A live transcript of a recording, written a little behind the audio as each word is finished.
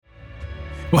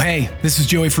Well, hey, this is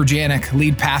Joey Furjanic,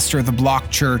 lead pastor of the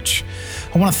Block Church.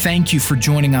 I want to thank you for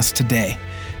joining us today.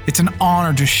 It's an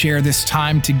honor to share this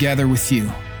time together with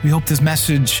you. We hope this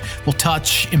message will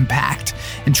touch, impact,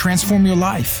 and transform your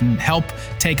life and help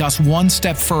take us one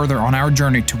step further on our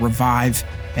journey to revive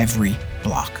every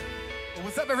block.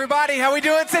 What's up, everybody? How we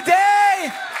doing today?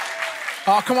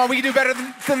 Oh, come on, we can do better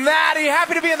than that. Are you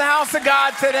happy to be in the house of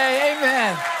God today?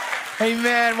 Amen.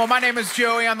 Amen. Well, my name is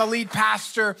Joey. I'm the lead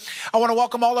pastor. I want to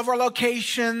welcome all of our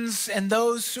locations and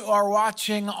those who are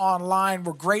watching online.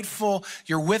 We're grateful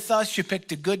you're with us. You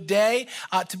picked a good day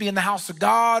to be in the house of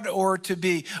God or to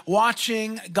be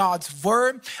watching God's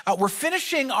word. We're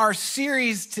finishing our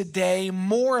series today,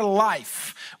 More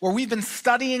Life, where we've been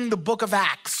studying the book of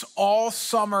Acts all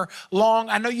summer long.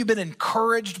 I know you've been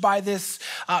encouraged by this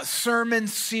sermon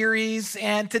series,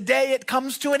 and today it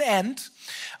comes to an end.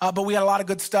 But we got a lot of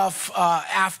good stuff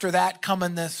after that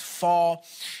coming this fall.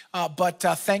 But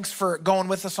thanks for going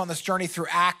with us on this journey through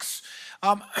Acts.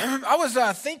 I was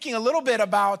thinking a little bit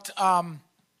about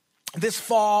this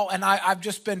fall, and I've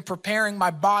just been preparing my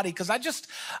body because I just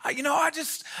want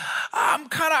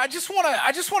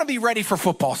to be ready for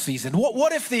football season.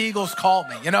 What if the Eagles call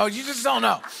me? You just don't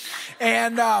know.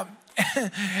 And but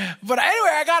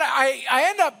anyway, I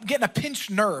end up getting a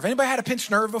pinched nerve. Anybody had a pinched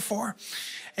nerve before?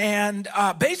 And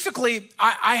basically,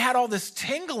 I had all this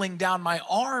tingling down my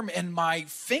arm and my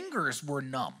fingers were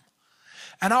numb.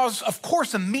 And I was, of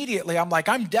course, immediately, I'm like,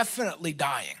 I'm definitely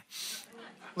dying.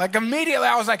 Like immediately,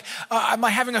 I was like, am I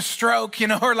having a stroke,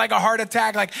 or like a heart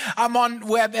attack? Like I'm on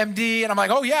WebMD and I'm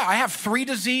like, oh yeah, I have 3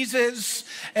 diseases.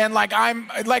 And like,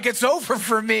 it's over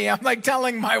for me. I'm like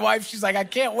telling my wife, she's like, I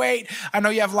can't wait. I know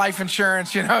you have life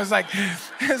insurance, It's like,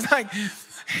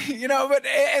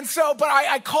 but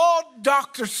I called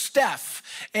Dr.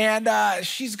 Steph, and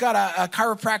she's got a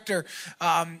chiropractor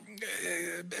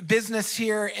business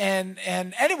here. And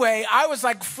anyway, I was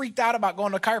like freaked out about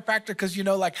going to a chiropractor because,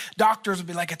 like doctors would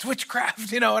be like, it's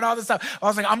witchcraft, and all this stuff. I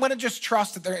was like, I'm going to just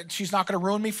trust that she's not going to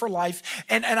ruin me for life.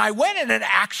 And I went and it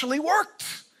actually worked.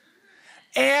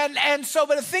 But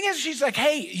the thing is, she's like,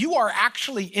 hey, you are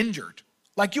actually injured.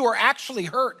 Like you are actually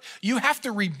hurt. You have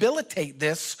to rehabilitate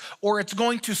this or it's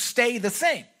going to stay the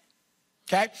same,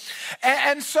 okay?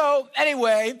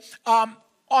 Anyway,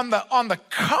 on the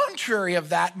contrary of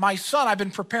that, my son, I've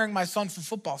been preparing my son for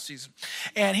football season,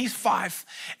 and he's 5,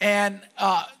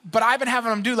 but I've been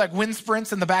having him do like wind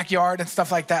sprints in the backyard and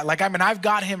stuff like that. Like, I've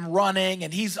got him running,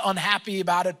 and he's unhappy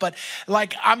about it, but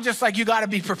like, I'm just like, you got to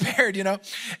be prepared,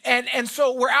 And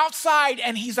so we're outside,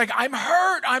 and he's like, I'm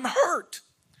hurt.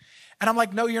 And I'm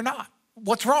like, no, you're not.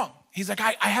 What's wrong? He's like,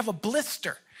 I have a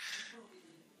blister.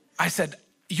 I said,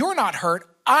 you're not hurt.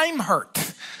 I'm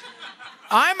hurt.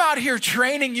 I'm out here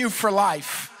training you for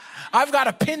life. I've got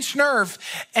a pinched nerve,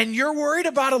 and you're worried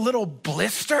about a little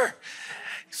blister?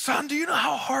 Son, do you know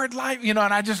how hard life, and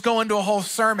I just go into a whole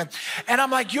sermon. And I'm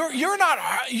like, you're not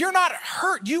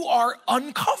hurt. You are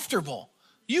uncomfortable.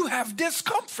 You have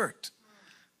discomfort.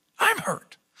 I'm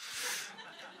hurt.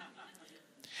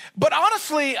 But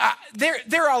honestly,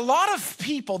 there are a lot of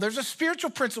people, there's a spiritual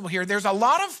principle here. There's a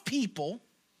lot of people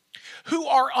who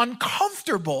are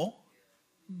uncomfortable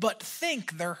but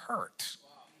think they're hurt.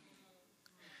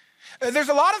 There's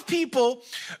a lot of people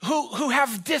who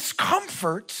have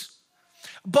discomfort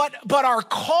but are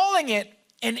calling it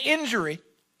an injury.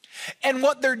 And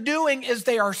what they're doing is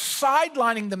they are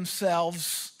sidelining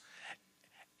themselves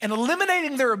and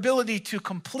eliminating their ability to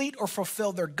complete or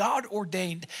fulfill their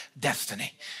God-ordained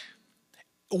destiny.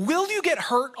 Will you get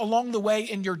hurt along the way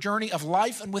in your journey of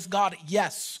life and with God?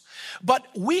 Yes. But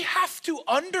we have to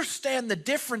understand the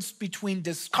difference between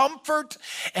discomfort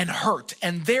and hurt,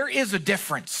 and there is a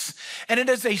difference. And it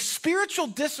is a spiritual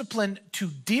discipline to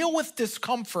deal with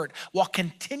discomfort while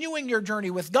continuing your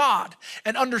journey with God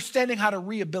and understanding how to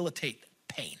rehabilitate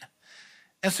pain.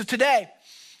 And so today,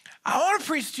 I want to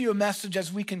preach to you a message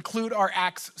as we conclude our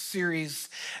Acts series,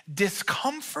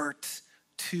 Discomfort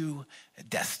to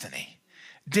Destiny.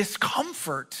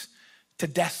 Discomfort to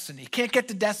destiny. Can't get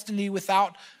to destiny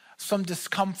without some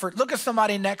discomfort. Look at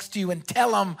somebody next to you and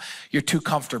tell them you're too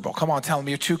comfortable. Come on, tell them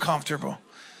you're too comfortable.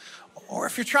 Or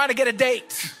if you're trying to get a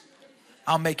date,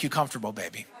 I'll make you comfortable,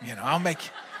 baby.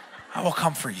 I will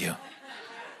comfort you.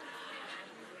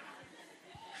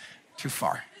 Too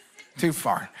far.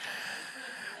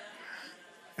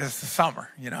 It's the summer,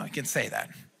 you can say that.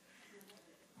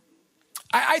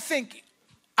 I think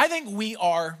we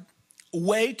are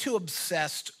way too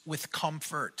obsessed with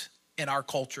comfort in our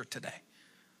culture today.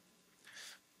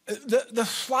 The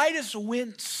slightest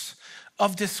wince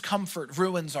of discomfort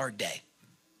ruins our day.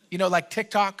 Like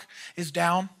TikTok is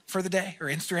down for the day, or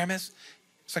Instagram is.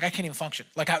 It's like I can't even function.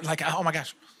 Oh my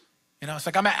gosh. You know, it's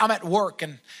like I'm at work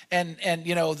and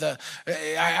you know,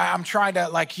 I'm trying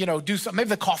to do something. Maybe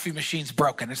the coffee machine's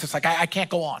broken. It's just like I can't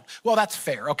go on. Well, that's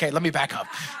fair. Okay, let me back up.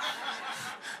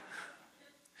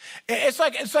 It's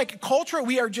like culture.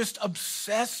 We are just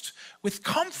obsessed with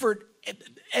comfort,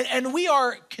 and we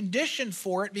are conditioned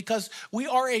for it because we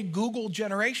are a Google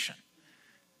generation.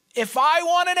 If I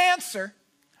want an answer,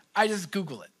 I just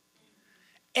Google it.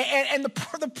 And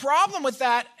the problem with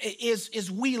that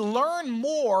is we learn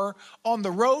more on the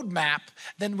roadmap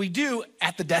than we do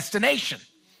at the destination.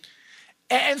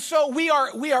 And so we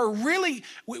really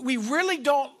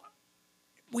don't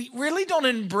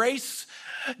embrace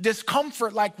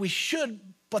discomfort like we should,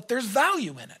 but there's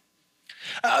value in it.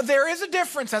 There is a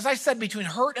difference, as I said, between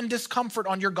hurt and discomfort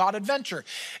on your God adventure.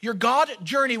 Your God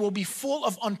journey will be full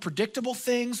of unpredictable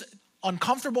things,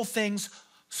 uncomfortable things,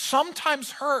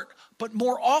 sometimes hurt, but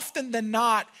more often than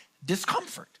not,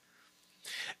 discomfort.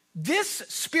 This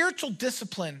spiritual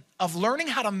discipline of learning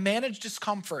how to manage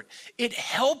discomfort, it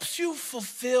helps you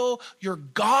fulfill your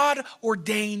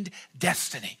God-ordained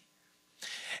destiny.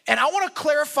 And I want to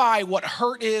clarify what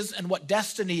hurt is and what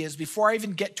destiny is before I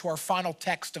even get to our final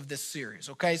text of this series,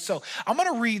 okay? So I'm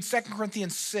going to read 2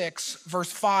 Corinthians 6,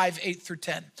 verse 5, 8 through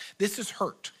 10. This is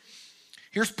hurt.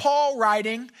 Here's Paul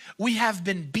writing, "We have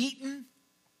been beaten,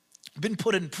 been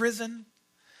put in prison,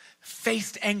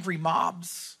 faced angry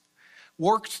mobs,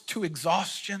 worked to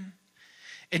exhaustion,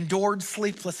 endured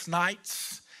sleepless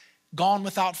nights, gone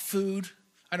without food."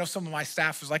 I know some of my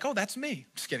staff was like, "Oh, that's me."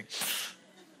 Just kidding.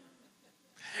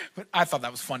 But I thought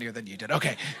that was funnier than you did.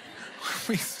 Okay.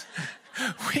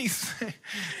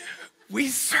 We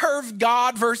serve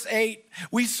God, verse 8.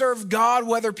 We serve God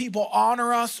whether people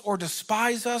honor us or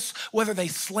despise us, whether they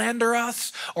slander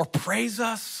us or praise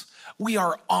us. We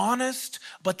are honest,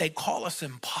 but they call us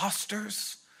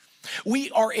imposters. We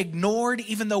are ignored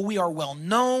even though we are well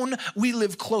known. We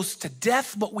live close to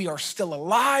death, but we are still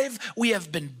alive. We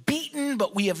have been beaten,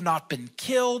 but we have not been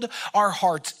killed. Our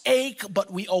hearts ache,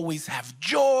 but we always have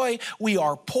joy. We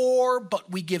are poor,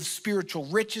 but we give spiritual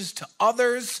riches to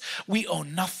others. We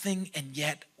own nothing, and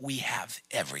yet we have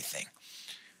everything.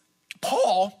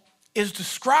 Paul is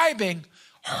describing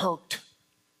hurt.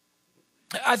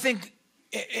 I think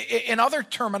in other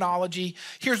terminology,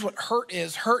 here's what hurt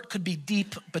is. Hurt could be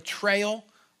deep betrayal,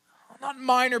 not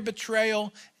minor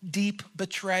betrayal, deep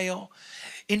betrayal.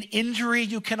 An injury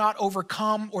you cannot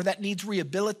overcome or that needs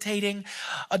rehabilitating,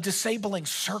 a disabling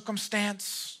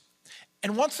circumstance.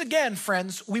 And once again,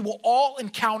 friends, we will all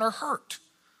encounter hurt.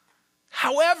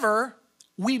 However,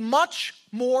 we much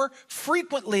more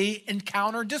frequently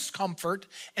encounter discomfort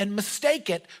and mistake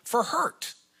it for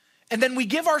hurt. And then we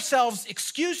give ourselves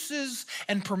excuses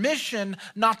and permission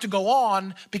not to go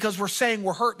on because we're saying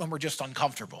we're hurt when we're just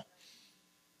uncomfortable.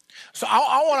 So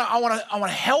I want to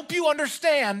help you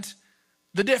understand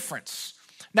the difference.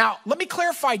 Now, let me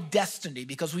clarify destiny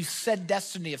because we've said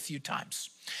destiny a few times.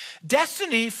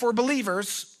 Destiny for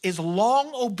believers is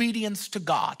long obedience to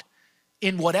God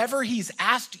in whatever he's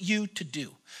asked you to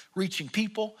do. Reaching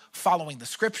people, following the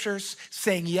scriptures,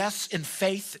 saying yes in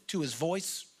faith to his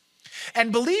voice.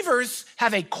 And believers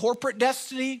have a corporate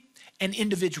destiny and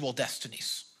individual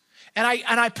destinies. And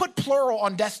I put plural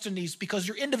on destinies because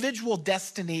your individual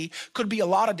destiny could be a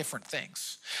lot of different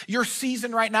things. Your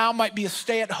season right now might be a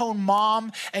stay-at-home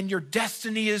mom, and your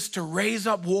destiny is to raise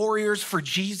up warriors for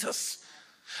Jesus.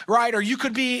 Right? Or you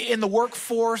could be in the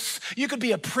workforce. You could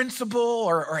be a principal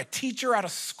or a teacher at a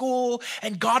school,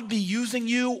 and God be using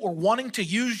you or wanting to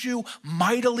use you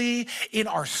mightily in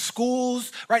our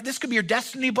schools, right? This could be your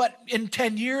destiny, but in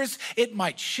 10 years, it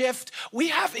might shift. We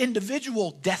have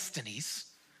individual destinies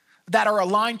that are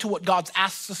aligned to what God's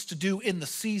asked us to do in the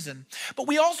season. But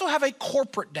we also have a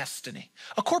corporate destiny.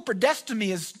 A corporate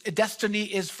destiny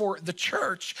is for the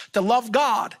church to love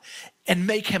God and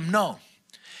make him known.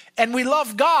 And we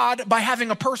love God by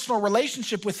having a personal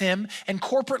relationship with him and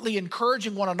corporately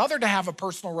encouraging one another to have a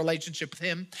personal relationship with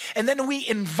him. And then we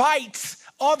invite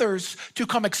others to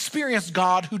come experience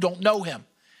God who don't know him.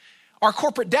 Our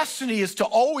corporate destiny is to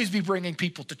always be bringing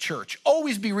people to church,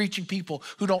 always be reaching people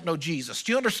who don't know Jesus.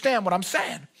 Do you understand what I'm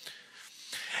saying?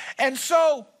 And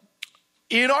so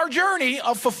in our journey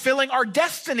of fulfilling our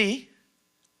destiny,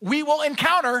 we will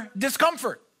encounter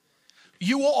discomfort.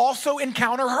 You will also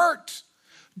encounter hurt.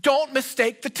 Don't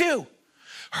mistake the two.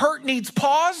 Hurt needs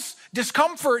pause.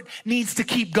 Discomfort needs to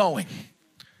keep going.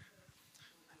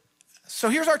 So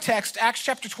here's our text, Acts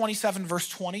chapter 27, verse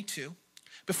 22.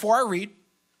 Before I read,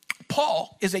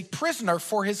 Paul is a prisoner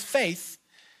for his faith,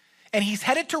 and he's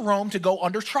headed to Rome to go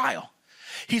under trial.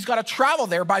 He's got to travel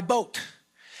there by boat.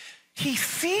 he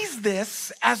sees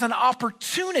this as an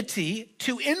opportunity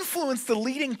to influence the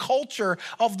leading culture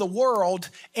of the world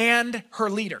and her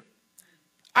leader.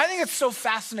 I think it's so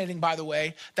fascinating, by the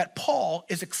way, that Paul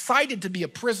is excited to be a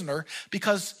prisoner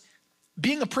because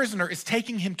being a prisoner is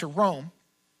taking him to Rome,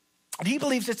 and he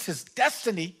believes it's his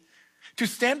destiny to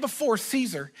stand before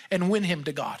Caesar and win him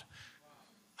to God.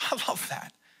 I love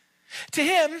that. To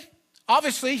him,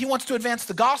 obviously, he wants to advance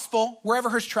the gospel wherever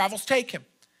his travels take him.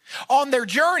 On their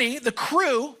journey, the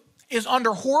crew is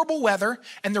under horrible weather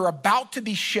and they're about to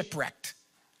be shipwrecked.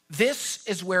 This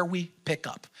is where we pick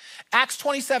up. Acts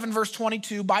 27, verse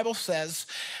 22, Bible says,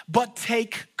 "But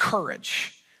take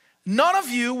courage. None of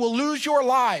you will lose your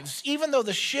lives, even though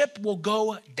the ship will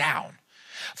go down.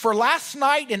 For last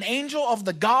night, an angel of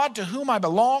the God to whom I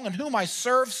belong and whom I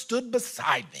serve stood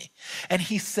beside me. And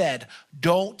he said,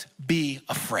 'Don't be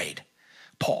afraid,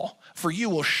 Paul, for you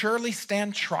will surely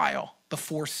stand trial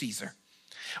before Caesar.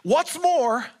 What's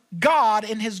more, God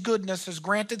in his goodness has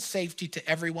granted safety to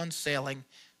everyone sailing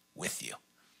with you.'"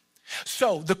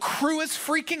 So the crew is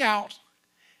freaking out,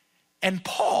 and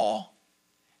Paul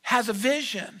has a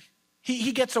vision.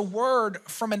 He gets a word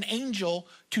from an angel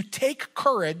to take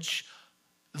courage.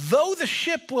 Though the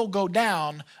ship will go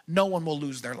down, no one will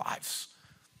lose their lives.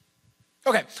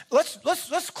 Okay,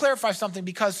 let's clarify something,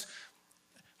 because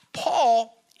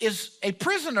Paul is a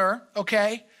prisoner,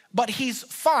 okay, but he's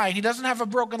fine. He doesn't have a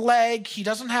broken leg. He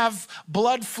doesn't have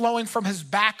blood flowing from his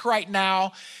back right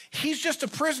now. He's just a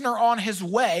prisoner on his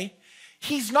way.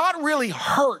 He's not really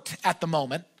hurt at the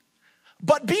moment,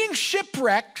 but being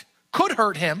shipwrecked could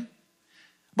hurt him.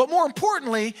 But more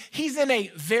importantly, he's in a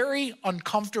very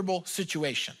uncomfortable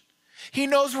situation. He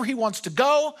knows where he wants to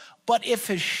go, but if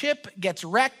his ship gets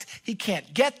wrecked, he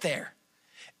can't get there.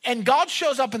 And God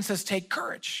shows up and says, "Take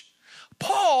courage."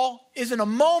 Paul is in a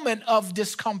moment of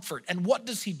discomfort, and what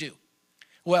does he do?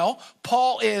 Well,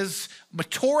 Paul is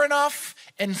mature enough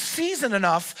and seasoned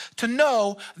enough to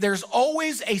know there's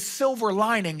always a silver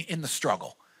lining in the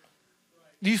struggle.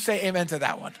 Do you say amen to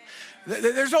that one?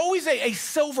 There's always a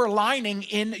silver lining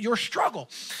in your struggle.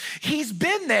 He's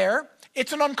been there.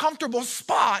 It's an uncomfortable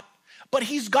spot, but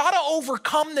he's got to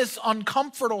overcome this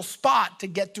uncomfortable spot to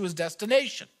get to his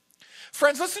destination.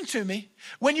 Friends, listen to me.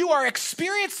 When you are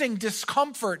experiencing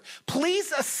discomfort,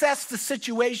 please assess the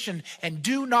situation and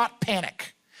do not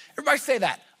panic. Everybody say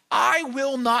that. I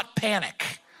will not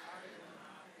panic.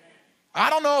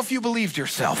 I don't know if you believed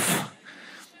yourself.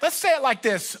 Let's say it like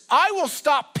this. I will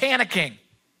stop panicking.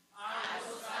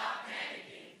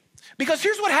 Because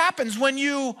here's what happens when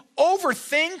you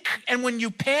overthink and when you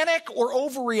panic or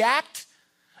overreact,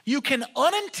 you can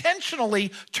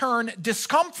unintentionally turn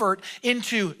discomfort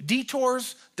into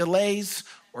detours, delays,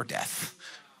 or death.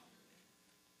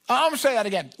 I'm gonna say that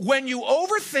again. When you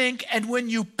overthink and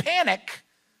when you panic,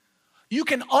 you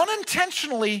can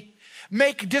unintentionally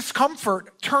make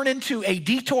discomfort turn into a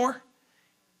detour,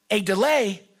 a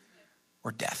delay,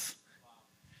 or death.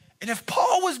 And if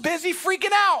Paul was busy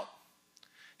freaking out,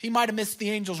 he might have missed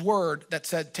the angel's word that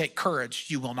said, "Take courage,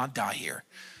 you will not die here."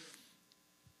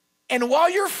 And while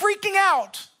you're freaking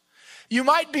out, you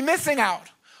might be missing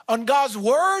out on God's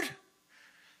word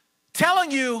telling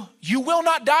you, you will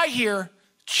not die here.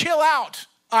 Chill out.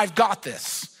 I've got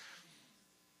this.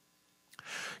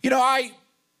 You know, I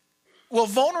will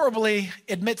vulnerably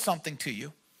admit something to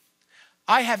you.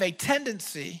 I have a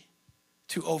tendency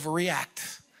to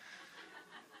overreact.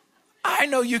 I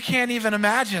know you can't even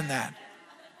imagine that.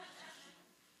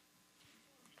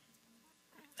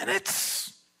 And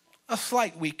it's a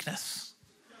slight weakness.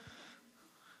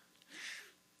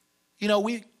 You know,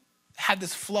 we had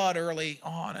this flood early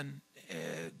on in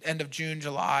end of June,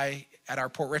 July at our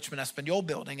Port Richmond Espanol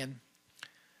building, and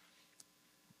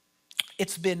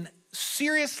it's been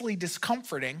seriously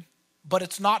discomforting, but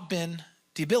it's not been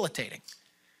debilitating.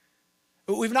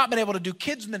 We've not been able to do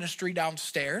kids ministry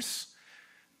downstairs,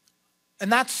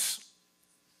 and that's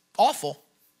awful.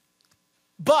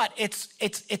 But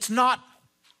it's not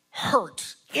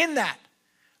hurt in that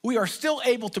we are still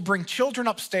able to bring children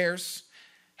upstairs,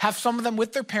 have some of them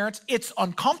with their parents. It's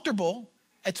uncomfortable,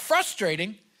 it's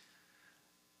frustrating,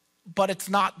 but it's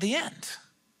not the end.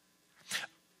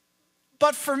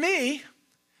 But for me,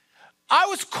 I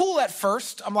was cool at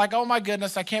first. I'm like, oh my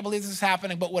goodness, I can't believe this is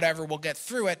happening, but whatever, we'll get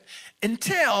through it.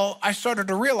 Until I started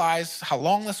to realize how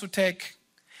long this would take,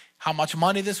 how much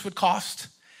money this would cost.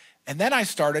 And then I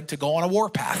started to go on a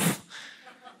warpath.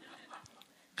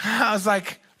 I was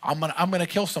like, I'm gonna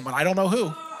kill someone. I don't know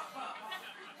who.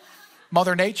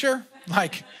 Mother Nature?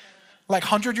 Like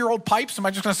 100-year-old pipes? Am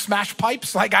I just gonna smash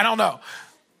pipes? I don't know.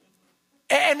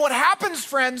 And what happens,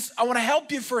 friends, I wanna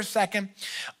help you for a second.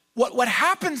 what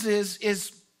happens is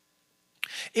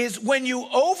when you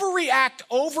overreact,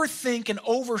 overthink, and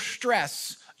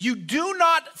overstress, you do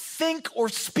not think or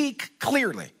speak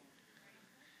clearly.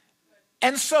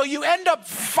 And so you end up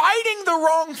fighting the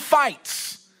wrong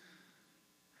fights.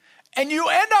 And you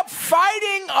end up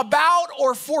fighting about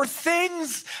or for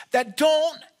things that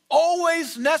don't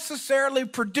always necessarily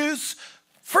produce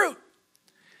fruit.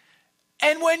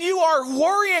 And when you are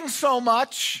worrying so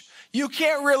much, you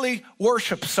can't really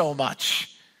worship so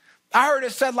much. I heard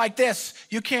it said like this: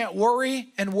 you can't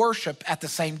worry and worship at the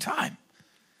same time.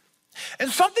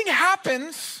 And something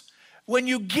happens when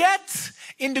you get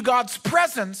into God's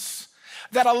presence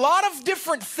that a lot of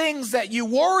different things that you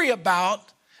worry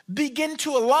about begin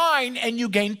to align and you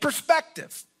gain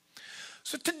perspective.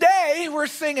 So today we're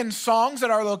singing songs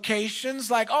at our locations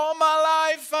like, all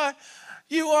my life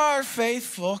you are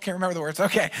faithful. Can't remember the words.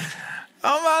 Okay.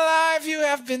 All my life you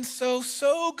have been so,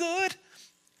 so good.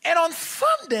 And on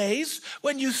Sundays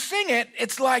when you sing it,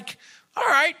 it's like, all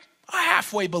right, I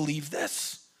halfway believe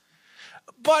this.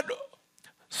 But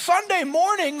Sunday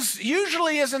mornings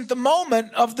usually isn't the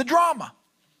moment of the drama.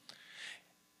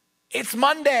 It's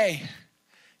Monday,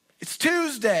 it's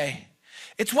Tuesday,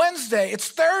 it's Wednesday, it's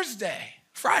Thursday.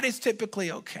 Friday's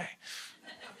typically okay.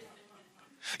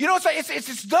 You know,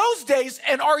 it's those days,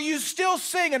 and are you still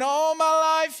singing, all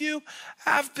my life you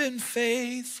have been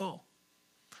faithful.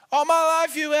 All my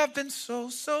life you have been so,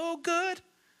 so good.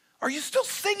 Are you still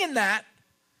singing that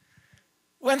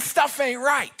when stuff ain't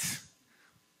right?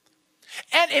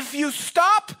 And if you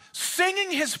stop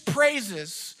singing his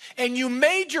praises and you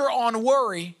major on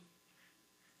worry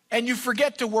and you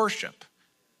forget to worship,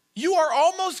 you are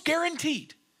almost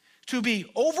guaranteed to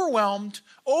be overwhelmed,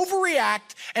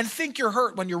 overreact, and think you're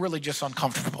hurt when you're really just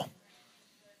uncomfortable.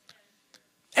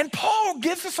 And Paul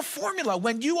gives us a formula.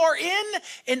 When you are in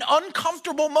an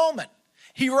uncomfortable moment,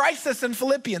 he writes this in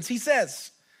Philippians. He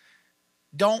says,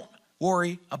 don't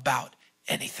worry about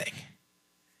anything.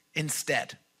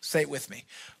 Instead, say it with me,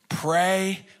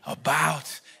 pray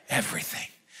about everything.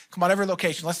 Come on, every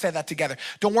location, let's say that together.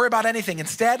 Don't worry about anything.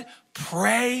 Instead,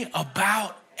 pray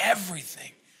about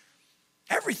everything.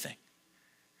 Everything.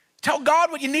 Tell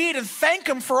God what you need and thank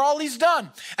him for all he's done.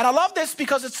 And I love this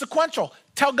because it's sequential.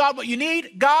 Tell God what you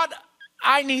need. God,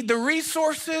 I need the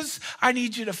resources. I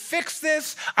need you to fix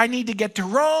this. I need to get to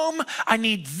Rome. I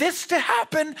need this to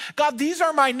happen. God, these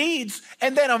are my needs.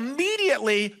 And then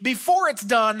immediately before it's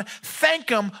done, thank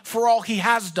him for all he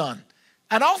has done.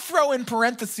 And I'll throw in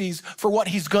parentheses for what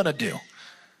he's gonna do.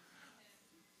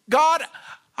 God,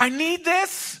 I need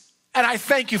this and I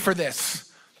thank you for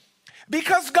this.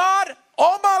 Because God,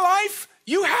 all my life,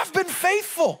 you have been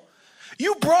faithful.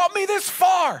 You brought me this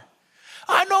far.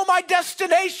 I know my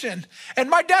destination, and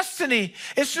my destiny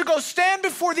is to go stand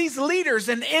before these leaders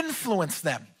and influence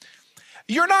them.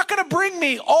 You're not going to bring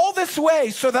me all this way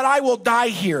so that I will die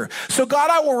here. So God,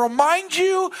 I will remind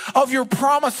you of your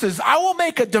promises. I will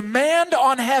make a demand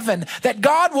on heaven that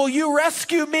God, will you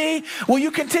rescue me? Will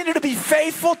you continue to be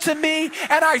faithful to me?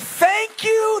 And I thank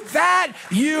you that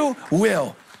you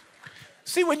will.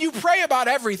 See, when you pray about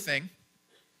everything,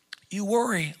 you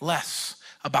worry less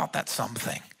about that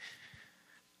something.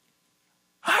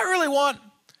 I really want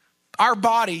our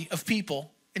body of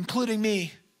people, including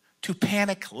me, to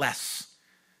panic less.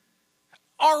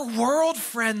 Our world,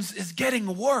 friends, is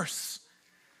getting worse.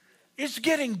 It's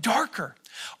getting darker.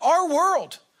 Our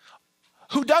world,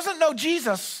 who doesn't know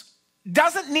Jesus,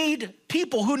 doesn't need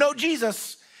people who know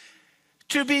Jesus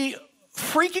to be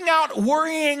freaking out,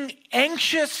 worrying,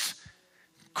 anxious,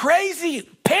 crazy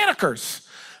panickers.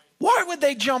 Why would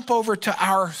they jump over to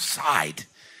our side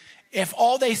if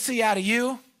all they see out of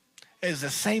you is the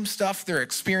same stuff they're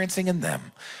experiencing in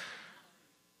them?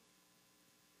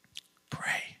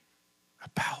 Pray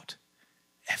about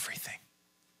everything.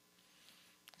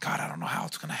 God, I don't know how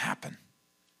it's going to happen.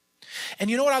 And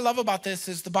you know what I love about this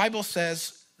is the Bible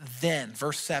says then,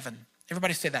 verse 7.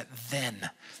 Everybody say that, then.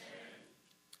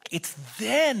 It's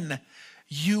then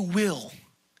you will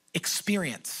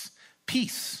experience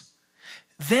peace.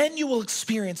 Then you will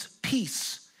experience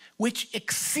peace, which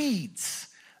exceeds,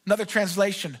 another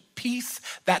translation, peace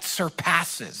that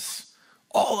surpasses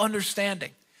all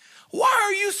understanding. Why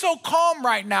are you so calm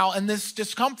right now in this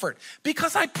discomfort?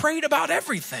 Because I prayed about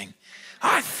everything.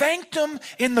 I thanked him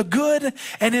in the good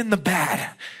and in the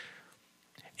bad.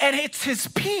 And it's his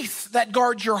peace that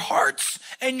guards your hearts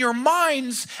and your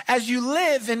minds as you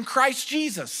live in Christ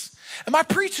Jesus. Am I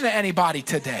preaching to anybody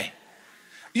today?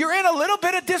 You're in a little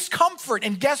bit of discomfort,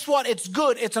 and guess what? It's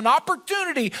good. It's an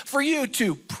opportunity for you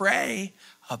to pray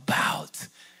about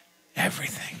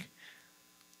everything.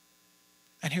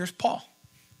 And here's Paul.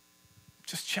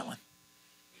 just chilling.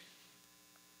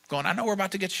 Going, I know we're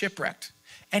about to get shipwrecked.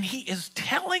 And he is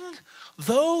telling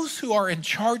those who are in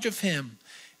charge of him,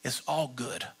 it's all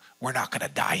good. We're not going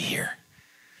to die here.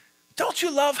 Don't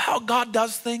you love how God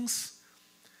does things?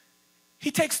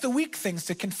 He takes the weak things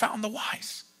to confound the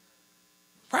wise,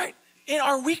 right? In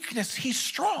our weakness, he's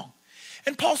strong.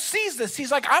 And Paul sees this.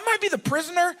 He's like, I might be the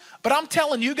prisoner, but I'm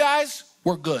telling you guys,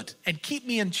 we're good. And keep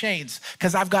me in chains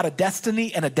because I've got a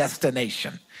destiny and a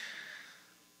destination.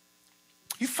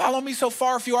 You follow me so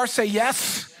far? If you are, say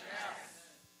yes.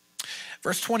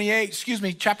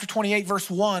 Chapter 28, verse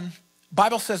 1,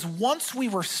 Bible says, once we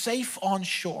were safe on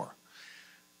shore,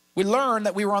 we learned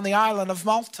that we were on the island of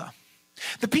Malta.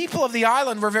 The people of the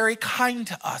island were very kind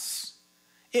to us.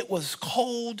 It was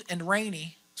cold and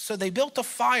rainy, so they built a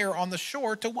fire on the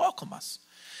shore to welcome us.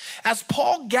 As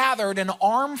Paul gathered an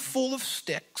armful of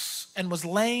sticks and was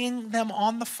laying them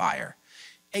on the fire,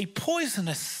 a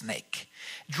poisonous snake,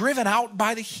 driven out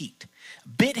by the heat,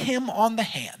 bit him on the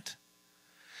hand.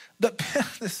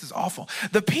 This is awful.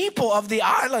 The people of the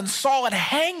island saw it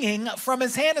hanging from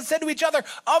his hand and said to each other,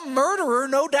 a murderer,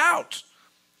 no doubt.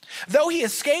 Though he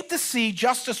escaped the sea,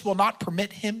 justice will not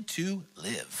permit him to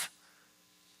live.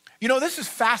 You know, this is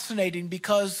fascinating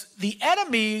because the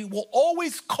enemy will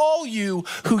always call you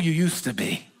who you used to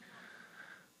be.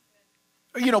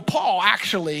 You know, Paul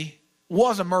actually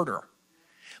was a murderer.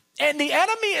 And the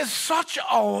enemy is such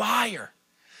a liar.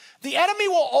 The enemy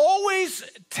will always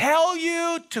tell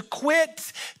you to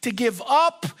quit, to give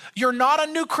up. You're not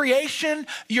a new creation.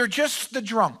 You're just the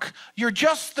drunk. You're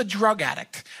just the drug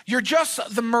addict. You're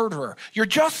just the murderer. You're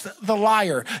just the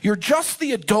liar. You're just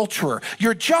the adulterer.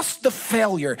 You're just the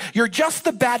failure. You're just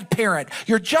the bad parent.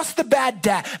 You're just the bad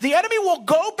dad. The enemy will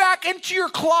go back into your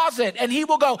closet and he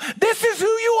will go, this is who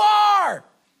you are.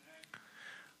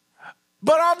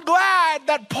 But I'm glad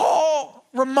that Paul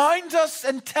reminds us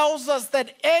and tells us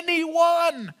that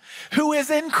anyone who is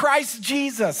in Christ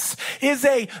Jesus is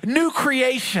a new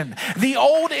creation. The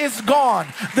old is gone.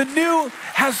 The new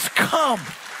has come.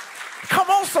 Come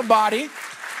on, somebody.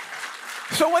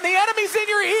 So when the enemy's in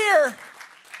your ear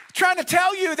trying to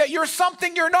tell you that you're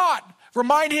something you're not,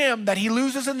 remind him that he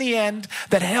loses in the end,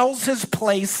 that hell's his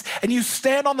place, and you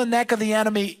stand on the neck of the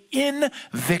enemy in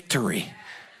victory.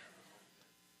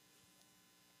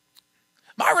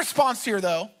 My response here,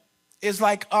 though, is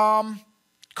like,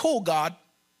 cool, God.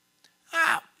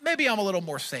 Maybe I'm a little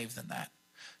more saved than that.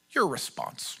 Your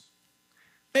response.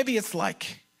 Maybe it's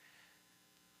like,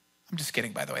 I'm just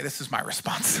kidding, by the way. This is my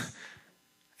response.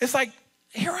 It's like,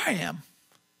 here I am.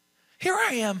 Here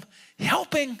I am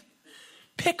helping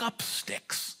pick up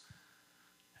sticks.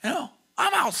 You know,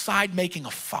 I'm outside making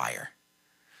a fire.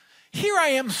 Here I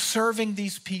am serving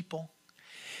these people.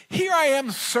 Here I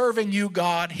am serving you,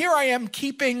 God. Here I am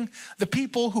keeping the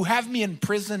people who have me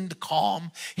imprisoned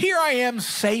calm. Here I am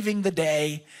saving the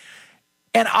day.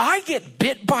 And I get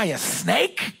bit by a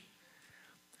snake?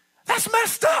 That's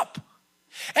messed up.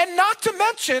 And not to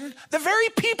mention, the very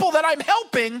people that I'm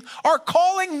helping are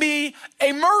calling me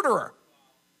a murderer.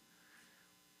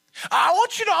 I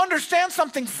want you to understand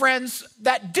something, friends,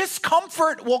 that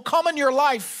discomfort will come in your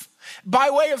life by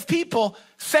way of people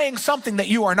saying something that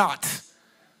you are not.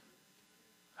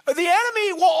 The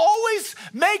enemy will always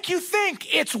make you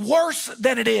think it's worse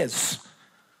than it is.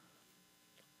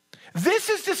 This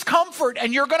is discomfort,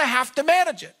 and you're going to have to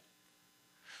manage it.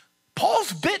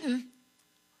 Paul's bitten.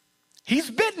 He's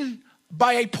bitten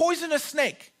by a poisonous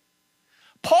snake.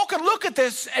 Paul can look at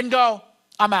this and go,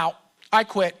 I'm out. I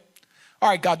quit. All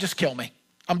right, God, just kill me.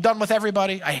 I'm done with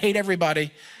everybody. I hate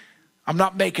everybody. I'm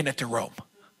not making it to Rome.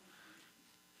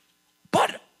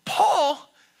 But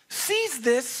Paul sees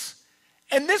this,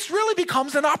 and this really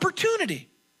becomes an opportunity.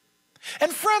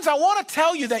 And friends, I want to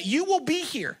tell you that you will be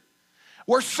here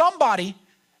where somebody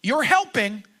you're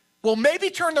helping will maybe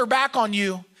turn their back on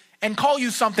you and call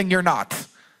you something you're not.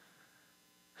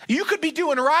 You could be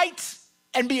doing right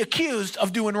and be accused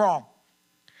of doing wrong.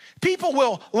 People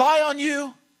will lie on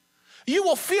you. You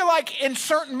will feel like in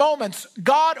certain moments,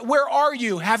 God, where are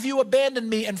you? Have you abandoned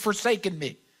me and forsaken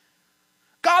me?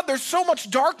 God, there's so much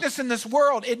darkness in this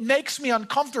world. It makes me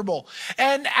uncomfortable.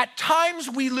 And at times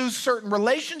we lose certain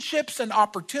relationships and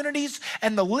opportunities,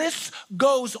 and the list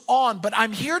goes on. But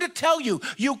I'm here to tell you,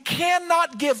 you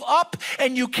cannot give up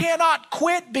and you cannot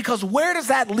quit, because where does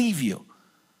that leave you?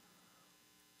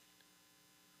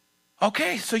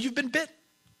 Okay, so you've been bit.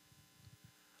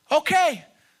 Okay,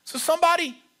 so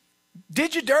somebody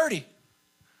did you dirty.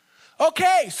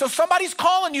 Okay, so somebody's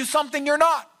calling you something you're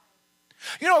not.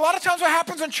 You know, a lot of times what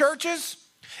happens in churches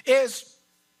is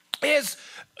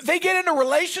they get into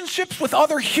relationships with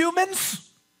other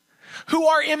humans who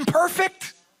are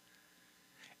imperfect,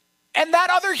 and that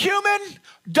other human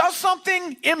does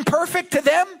something imperfect to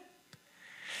them.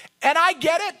 And I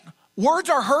get it. Words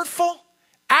are hurtful.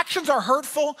 Actions are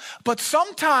hurtful. But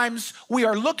sometimes we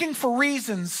are looking for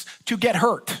reasons to get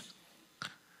hurt.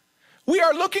 We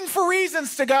are looking for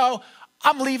reasons to go,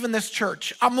 I'm leaving this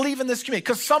church. I'm leaving this community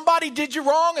because somebody did you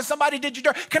wrong and somebody did you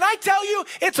dirty. Can I tell you,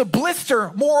 it's a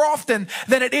blister more often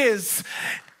than it is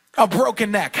a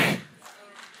broken neck.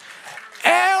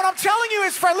 And what I'm telling you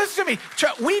is, friend, listen to me.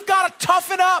 We've got to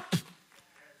toughen up.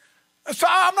 So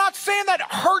I'm not saying that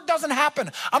hurt doesn't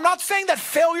happen. I'm not saying that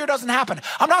failure doesn't happen.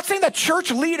 I'm not saying that church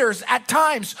leaders at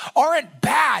times aren't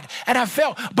bad and have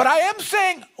failed. But I am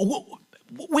saying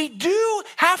we do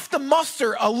have to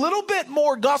muster a little bit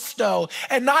more gusto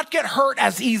and not get hurt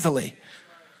as easily.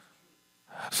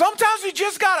 Sometimes we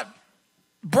just got to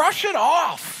brush it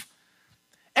off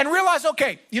and realize,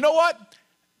 okay, you know what?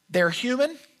 They're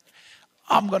human.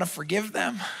 I'm going to forgive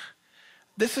them.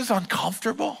 This is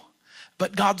uncomfortable,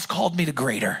 but God's called me to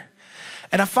greater.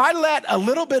 And if I let a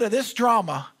little bit of this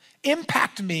drama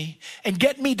impact me and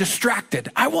get me distracted,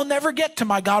 I will never get to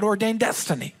my God-ordained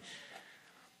destiny.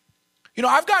 You know,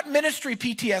 I've got ministry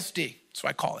PTSD, that's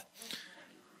what I call it.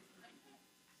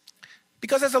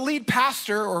 Because as a lead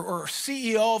pastor or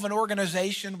CEO of an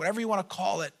organization, whatever you want to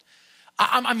call it,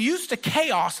 I'm used to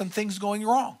chaos and things going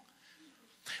wrong.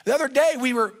 The other day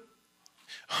we were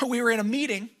in a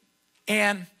meeting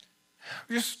and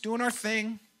we're just doing our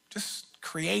thing, just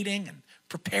creating and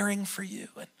preparing for you.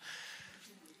 And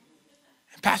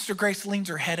Pastor Grace leans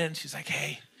her head in and she's like,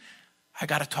 hey, I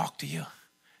got to talk to you.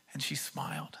 And she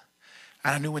smiled.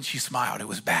 And I knew when she smiled, it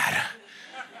was bad.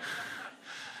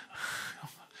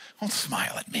 Don't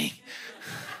smile at me.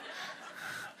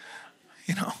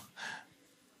 You know?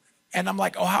 And I'm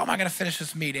like, oh, how am I going to finish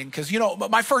this meeting? Because, you know,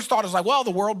 my first thought is like, well,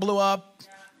 the world blew up.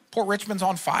 Port Richmond's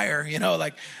on fire, you know,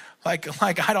 like, I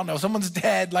don't know, someone's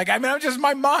dead. Like, I mean,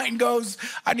 my mind goes,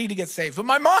 I need to get saved. But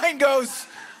my mind goes,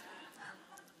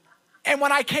 and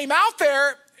when I came out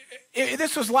there,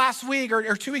 this was last week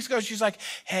or 2 weeks ago, she's like,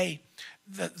 hey,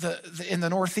 in the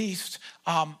Northeast,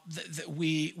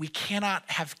 we cannot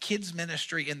have kids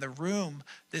ministry in the room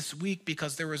this week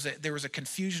because there was a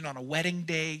confusion on a wedding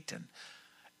date.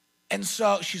 And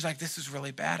so she's like, this is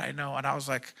really bad, I know. And I was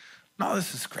like, no,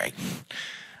 this is great.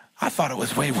 I thought it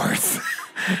was way worse.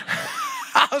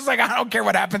 I was like, I don't care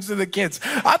what happens to the kids.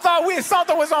 I thought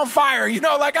something was on fire, you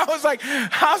know, like I was like,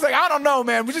 I don't know,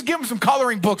 man. We just give them some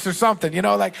coloring books or something, you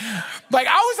know, like I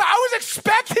was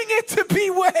expecting it to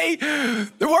be way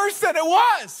worse than it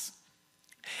was.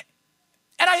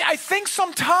 And I think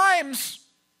sometimes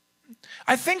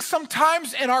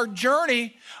in our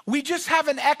journey, we just have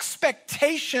an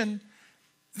expectation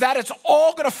that it's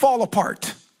all going to fall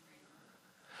apart.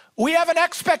 We have an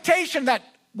expectation that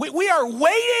we are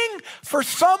waiting for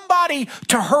somebody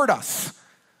to hurt us.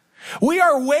 We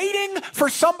are waiting for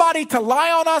somebody to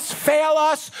lie on us, fail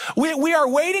us. We are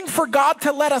waiting for God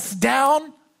to let us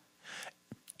down.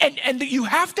 And you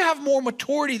have to have more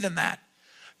maturity than that.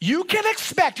 You can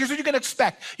expect, here's what you can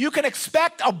expect. You can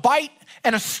expect a bite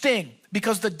and a sting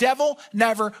because the devil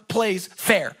never plays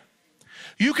fair.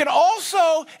 You can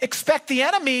also expect the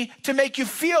enemy to make you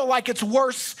feel like it's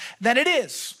worse than it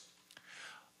is.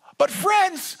 But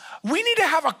friends, we need to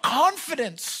have a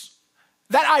confidence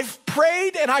that I've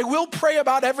prayed and I will pray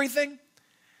about everything,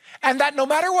 and that no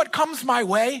matter what comes my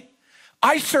way,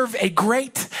 I serve a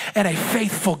great and a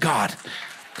faithful God.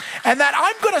 And that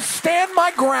I'm going to stand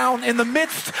my ground in the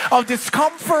midst of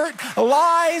discomfort,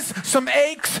 lies, some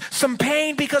aches, some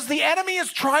pain, because the enemy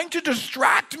is trying to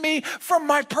distract me from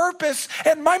my purpose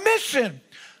and my mission.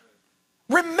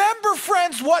 Remember,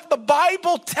 friends, what the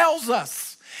Bible tells us.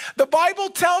 The Bible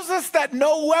tells us that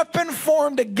no weapon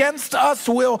formed against us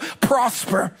will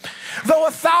prosper. Though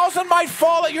 1,000 might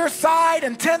fall at your side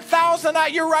and 10,000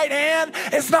 at your right hand,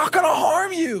 it's not going to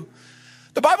harm you.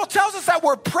 The Bible tells us that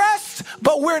we're pressed,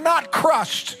 but we're not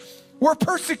crushed. We're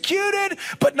persecuted,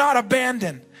 but not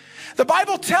abandoned. The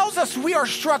Bible tells us we are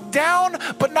struck down,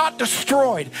 but not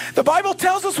destroyed. The Bible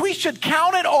tells us we should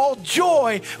count it all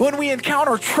joy when we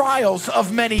encounter trials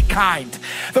of many kind.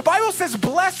 The Bible says,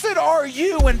 blessed are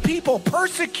you when people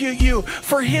persecute you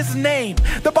for his name.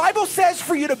 The Bible says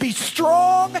for you to be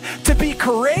strong, to be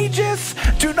courageous,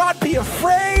 do not be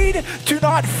afraid, do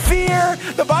not fear.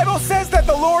 The Bible says that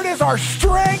the Lord is our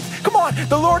strength. Come on,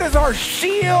 the Lord is our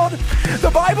shield.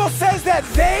 The Bible says that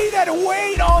they that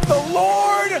wait on the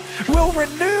Lord will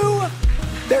renew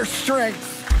their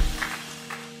strength.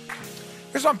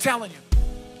 Here's what I'm telling you.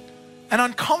 An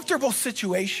uncomfortable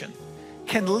situation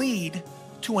can lead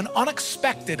to an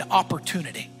unexpected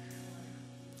opportunity.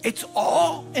 It's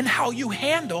all in how you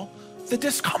handle the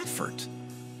discomfort.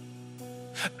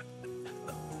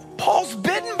 Paul's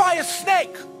bitten by a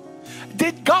snake.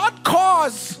 Did God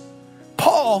cause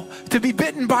Paul to be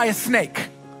bitten by a snake?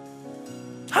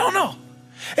 I don't know.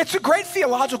 It's a great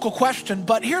theological question,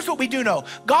 but here's what we do know.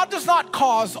 God does not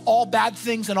cause all bad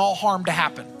things and all harm to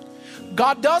happen.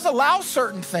 God does allow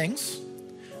certain things,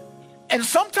 and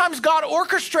sometimes God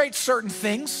orchestrates certain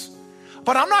things,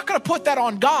 but I'm not going to put that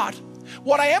on God.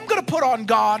 What I am going to put on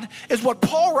God is what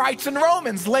Paul writes in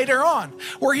Romans later on,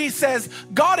 where he says,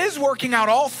 God is working out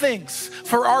all things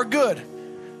for our good,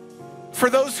 for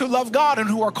those who love God and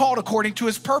who are called according to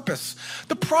his purpose.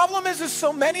 The problem is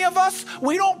so many of us,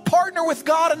 we don't partner with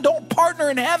God and don't partner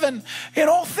in heaven in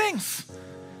all things.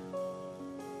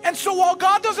 And so while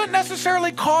God doesn't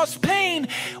necessarily cause pain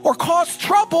or cause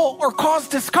trouble or cause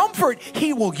discomfort,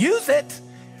 he will use it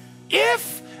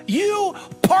if you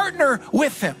partner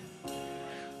with him.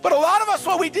 But a lot of us,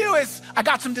 what we do is, I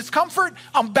got some discomfort,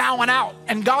 I'm bowing out.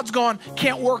 And God's going,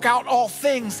 can't work out all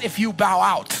things if you bow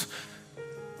out.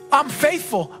 I'm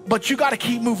faithful, but you got to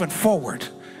keep moving forward.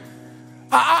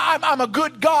 I'm a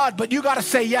good God, but you got to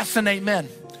say yes and amen.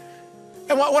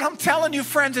 And what I'm telling you,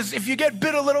 friends, is if you get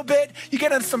bit a little bit, you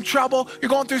get in some trouble, you're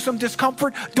going through some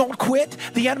discomfort, don't quit.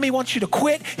 The enemy wants you to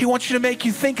quit. He wants you to make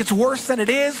you think it's worse than it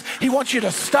is. He wants you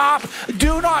to stop.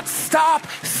 Do not stop.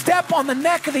 Step on the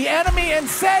neck of the enemy and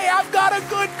say, I've got a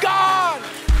good God.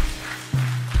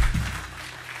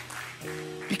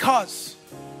 Because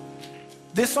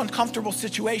this uncomfortable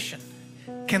situation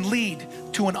can lead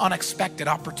to an unexpected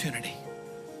opportunity.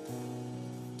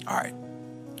 All right,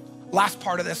 last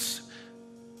part of this.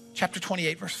 Chapter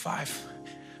 28, verse 5.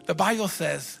 The Bible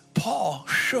says, Paul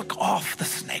shook off the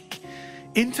snake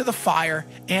into the fire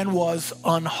and was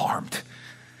unharmed.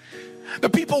 The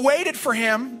people waited for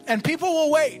him, and people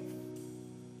will wait.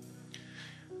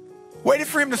 Waited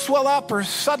for him to swell up or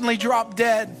suddenly drop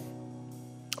dead.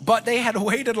 But they had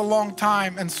waited a long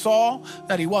time and saw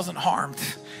that he wasn't harmed.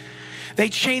 They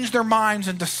changed their minds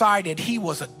and decided he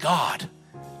was a god.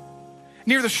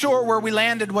 Near the shore where we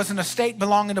landed was an estate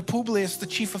belonging to Publius, the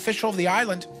chief official of the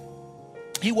island.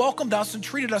 He welcomed us and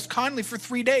treated us kindly for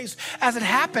 3 days. As it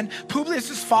happened,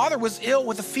 Publius' father was ill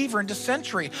with a fever and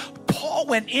dysentery. Paul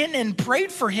went in and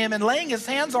prayed for him, and laying his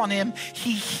hands on him,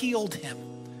 he healed him.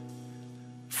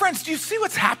 Friends, do you see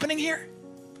what's happening here?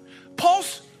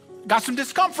 Paul's got some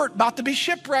discomfort, about to be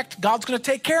shipwrecked. God's going to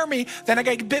take care of me. Then I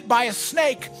get bit by a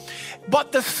snake.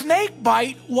 But the snake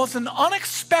bite was an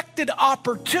unexpected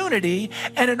opportunity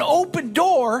and an open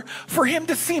door for him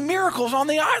to see miracles on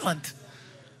the island.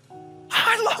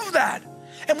 I love that.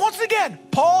 And once again,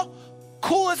 Paul,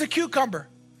 cool as a cucumber.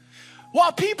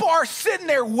 While people are sitting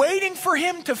there waiting for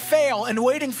him to fail and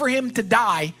waiting for him to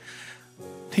die,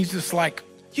 he's just like,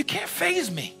 you can't faze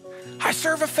me. I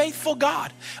serve a faithful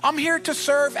God. I'm here to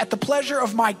serve at the pleasure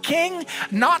of my King,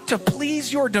 not to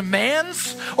please your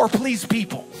demands or please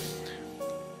people.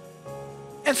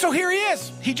 And so here he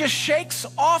is. He just shakes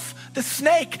off the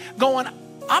snake going,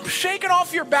 I'm shaking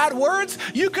off your bad words.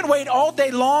 You can wait all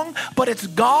day long, but it's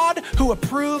God who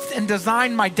approved and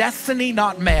designed my destiny,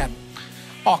 not man.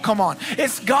 Oh, come on.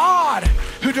 It's God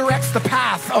who directs the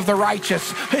path of the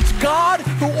righteous. It's God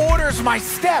who orders my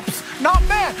steps, not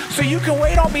man. So you can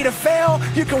wait on me to fail.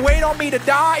 You can wait on me to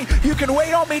die. You can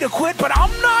wait on me to quit, but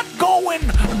I'm not going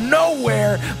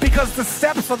nowhere because the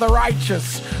steps of the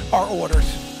righteous are ordered.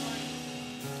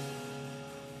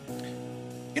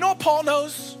 You know what Paul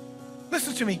knows?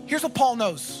 Listen to me. Here's what Paul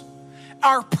knows.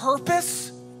 Our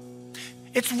purpose,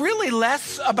 it's really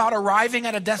less about arriving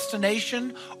at a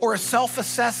destination or a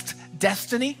self-assessed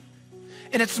destiny.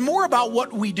 And it's more about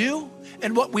what we do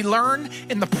and what we learn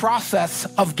in the process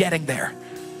of getting there.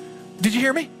 Did you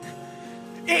hear me?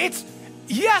 It's,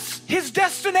 yes, his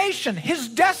destination, his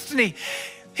destiny,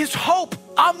 his hope.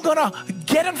 I'm gonna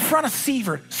get in front of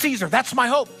Caesar. That's my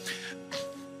hope.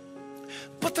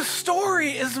 But the story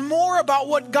is more about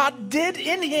what God did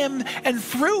in him and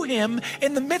through him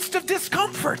in the midst of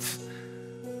discomfort.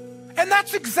 And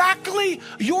that's exactly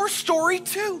your story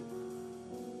too.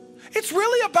 It's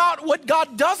really about what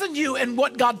God does in you and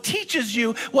what God teaches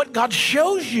you, what God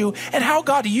shows you, and how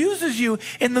God uses you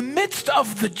in the midst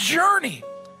of the journey.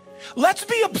 Let's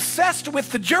be obsessed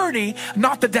with the journey,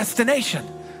 not the destination.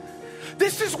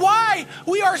 This is why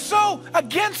we are so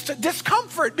against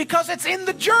discomfort, because it's in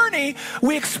the journey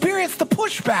we experience the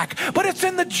pushback, but it's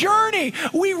in the journey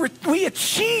we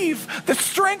achieve the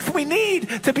strength we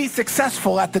need to be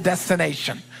successful at the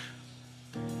destination.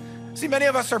 See, many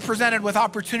of us are presented with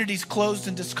opportunities closed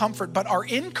in discomfort, but our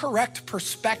incorrect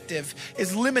perspective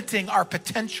is limiting our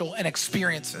potential and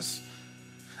experiences.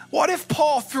 What if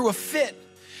Paul threw a fit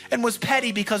and was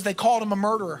petty because they called him a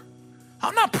murderer?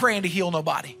 I'm not praying to heal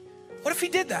nobody. What if he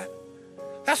did that?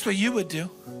 That's what you would do.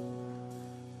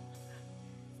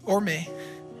 Or me.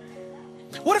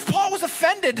 What if Paul was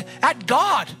offended at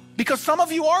God? Because some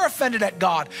of you are offended at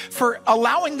God for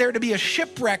allowing there to be a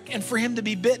shipwreck and for him to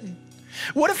be bitten.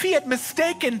 What if he had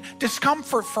mistaken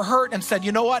discomfort for hurt and said,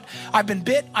 you know what? I've been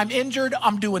bit, I'm injured,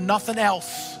 I'm doing nothing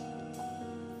else.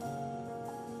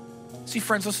 See,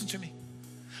 friends, listen to me.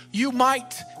 You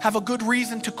might have a good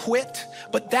reason to quit,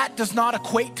 but that does not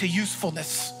equate to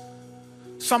usefulness.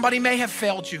 Somebody may have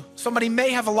failed you. Somebody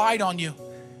may have lied on you.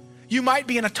 You might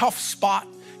be in a tough spot.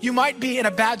 You might be in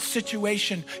a bad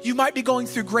situation. You might be going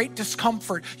through great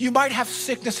discomfort. You might have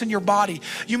sickness in your body.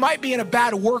 You might be in a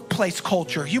bad workplace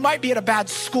culture. You might be at a bad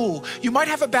school. You might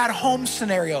have a bad home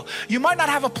scenario. You might not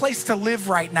have a place to live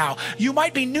right now. You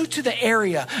might be new to the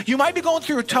area. You might be going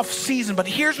through a tough season, but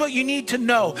here's what you need to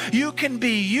know. You can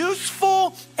be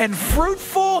useful and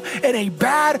fruitful in a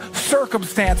bad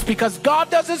circumstance because God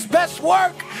does his best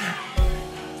work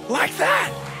like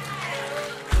that.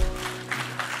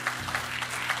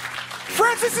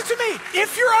 Friends, listen to me.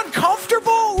 If you're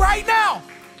uncomfortable right now,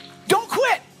 don't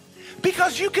quit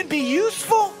because you can be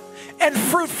useful and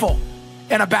fruitful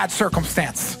in a bad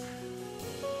circumstance.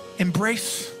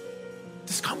 Embrace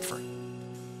discomfort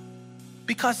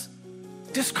because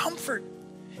discomfort,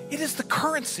 it is the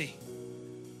currency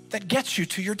that gets you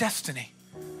to your destiny.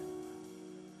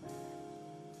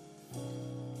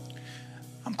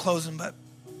 I'm closing, but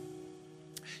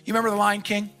you remember The Lion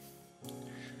King?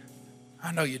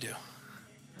 I know you do.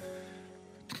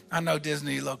 I know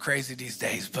Disney a little crazy these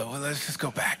days, but let's just go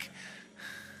back.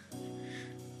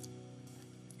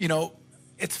 You know,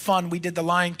 it's fun. We did The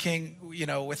Lion King, you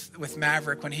know, with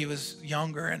Maverick when he was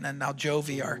younger, and then now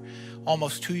Jovi, our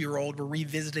almost 2-year-old, we're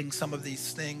revisiting some of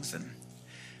these things. And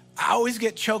I always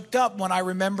get choked up when I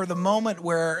remember the moment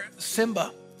where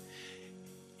Simba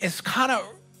is kind of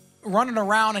running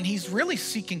around and he's really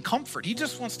seeking comfort. He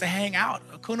just wants to hang out.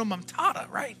 Hakuna Matata,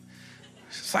 right?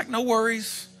 It's like, no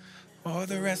worries for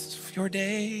the rest of your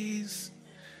days.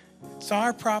 It's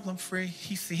our problem free.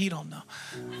 He don't know.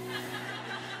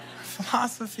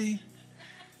 Philosophy.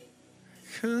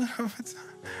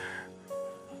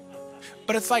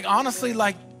 But it's like, honestly,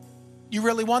 like, you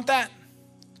really want that?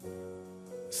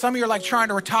 Some of you are like trying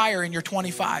to retire and you're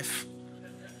 25.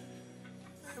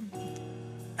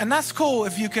 And that's cool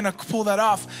if you can pull that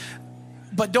off,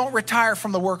 but don't retire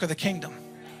from the work of the kingdom.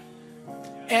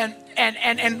 And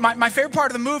my favorite part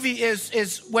of the movie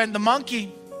is when the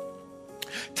monkey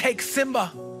takes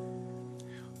Simba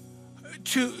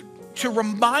to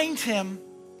remind him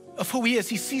of who he is.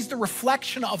 He sees the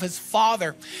reflection of his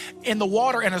father in the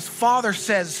water, and his father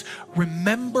says,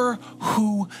 remember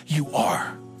who you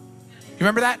are. You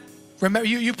remember that? Remember,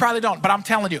 you probably don't, but I'm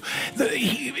telling you.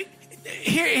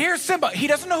 Here's Simba. He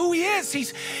doesn't know who he is.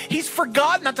 He's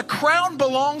forgotten that the crown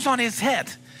belongs on his head.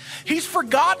 He's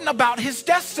forgotten about his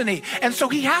destiny. And so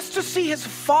he has to see his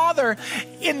father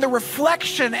in the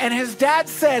reflection. And his dad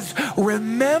says,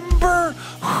 remember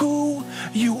who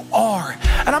you are.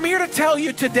 And I'm here to tell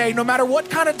you today, no matter what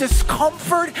kind of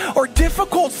discomfort or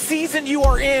difficult season you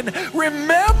are in,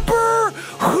 remember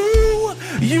who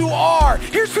you are.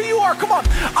 Here's who you are. Come on.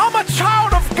 I'm a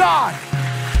child of God.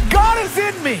 God is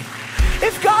in me.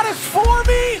 If God is for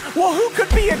me, well, who could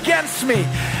be against me?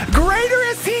 Greater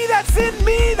is he that's in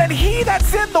me than he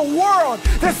that's in the world.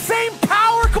 The same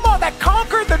power, come on, that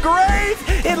conquered the grave,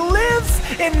 it lives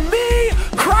in me,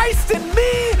 Christ in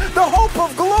me, the hope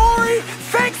of glory.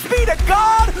 Thanks be to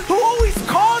God who always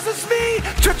causes me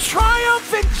to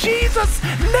triumph in Jesus'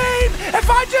 name.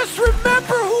 If I just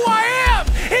remember who I am,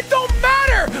 it don't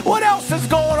matter what else is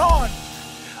going on.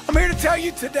 I'm here to tell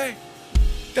you today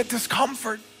that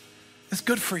discomfort is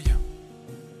good for you.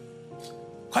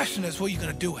 Question is, what are you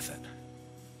going to do with it?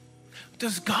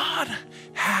 Does God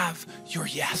have your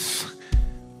yes?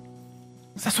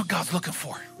 That's what God's looking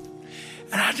for.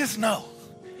 And I just know,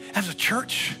 as a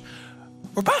church,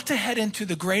 we're about to head into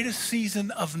the greatest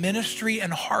season of ministry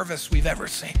and harvest we've ever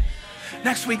seen.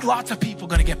 Next week, lots of people are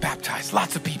going to get baptized.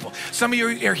 Lots of people. Some of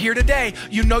you are here today.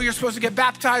 You know you're supposed to get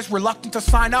baptized, reluctant to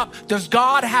sign up. Does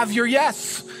God have your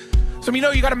yes? Some of you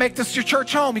know you got to make this your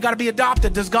church home. You got to be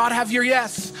adopted. Does God have your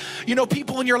yes? You know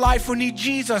people in your life who need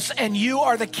Jesus, and you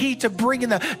are the key to bringing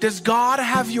them. Does God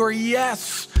have your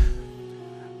yes?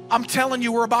 I'm telling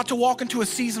you, we're about to walk into a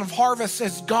season of harvest.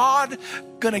 Is God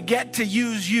going to get to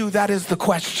use you? That is the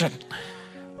question.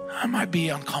 I might be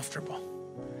uncomfortable,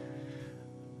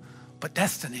 but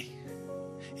destiny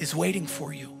is waiting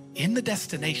for you in the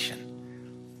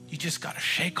destination. You just got to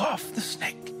shake off the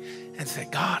snake and say,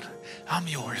 God, I'm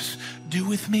yours. Do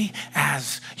with me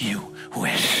as you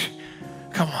wish.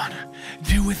 Come on,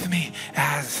 do with me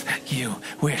as you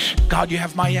wish. God, you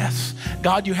have my yes.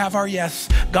 God, you have our yes.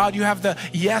 God, you have the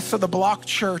yes of the Block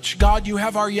Church. God, you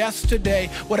have our yes today.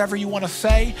 Whatever you want to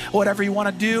say, whatever you want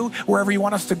to do, wherever you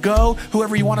want us to go,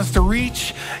 whoever you want us to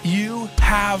reach, you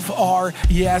have our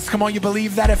yes. Come on, you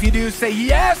believe that? If you do, say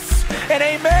yes and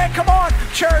amen. Come on,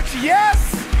 church,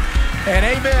 yes and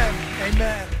amen.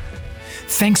 Amen.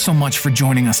 Thanks so much for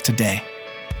joining us today.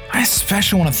 I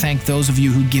especially want to thank those of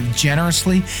you who give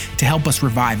generously to help us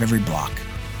revive every block.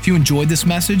 If you enjoyed this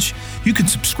message, you can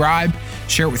subscribe,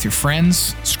 share it with your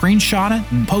friends, screenshot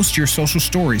it, and post to your social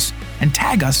stories, and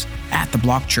tag us at The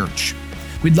Block Church.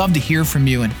 We'd love to hear from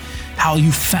you and how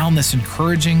you found this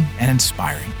encouraging and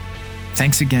inspiring.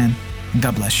 Thanks again, and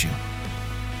God bless you.